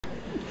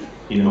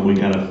you know, we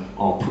gotta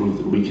all prove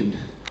that we can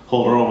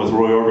hold our own with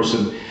Roy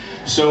Orbison.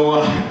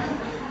 So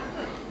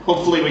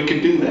hopefully we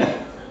can do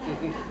that.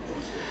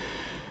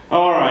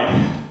 All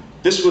right,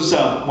 this was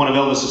one of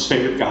Elvis's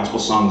favorite gospel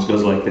songs.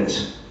 Goes like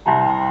this.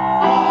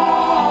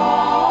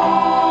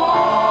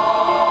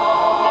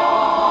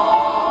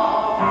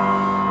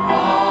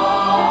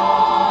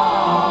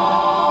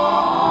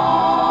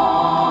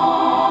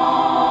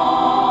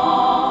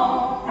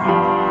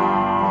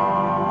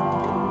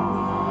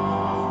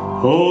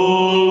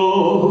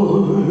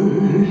 Oh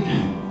Lord,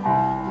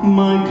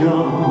 my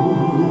God,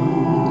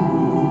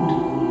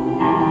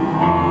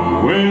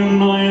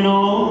 when I in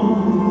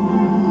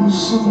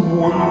awesome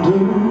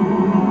wonder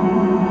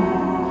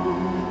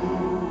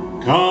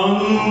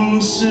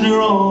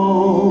consider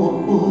all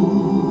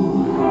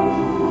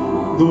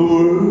the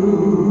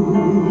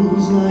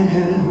worlds thy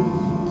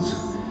hands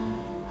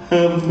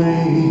have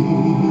made,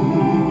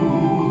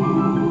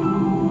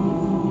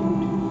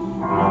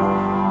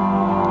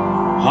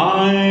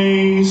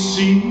 I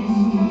see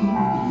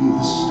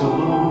the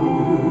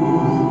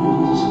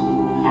stars,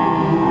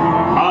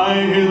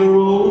 I hear the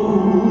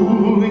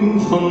rolling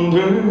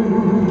thunder,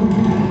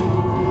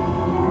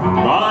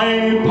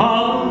 thy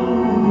power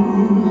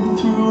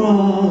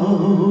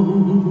throughout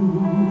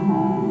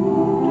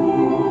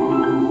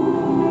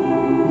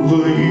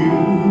the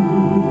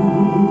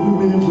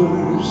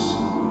universe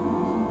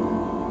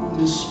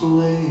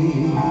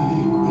displayed.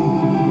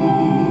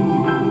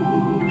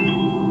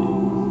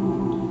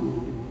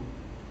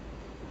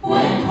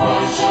 When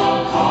Christ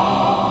shall come.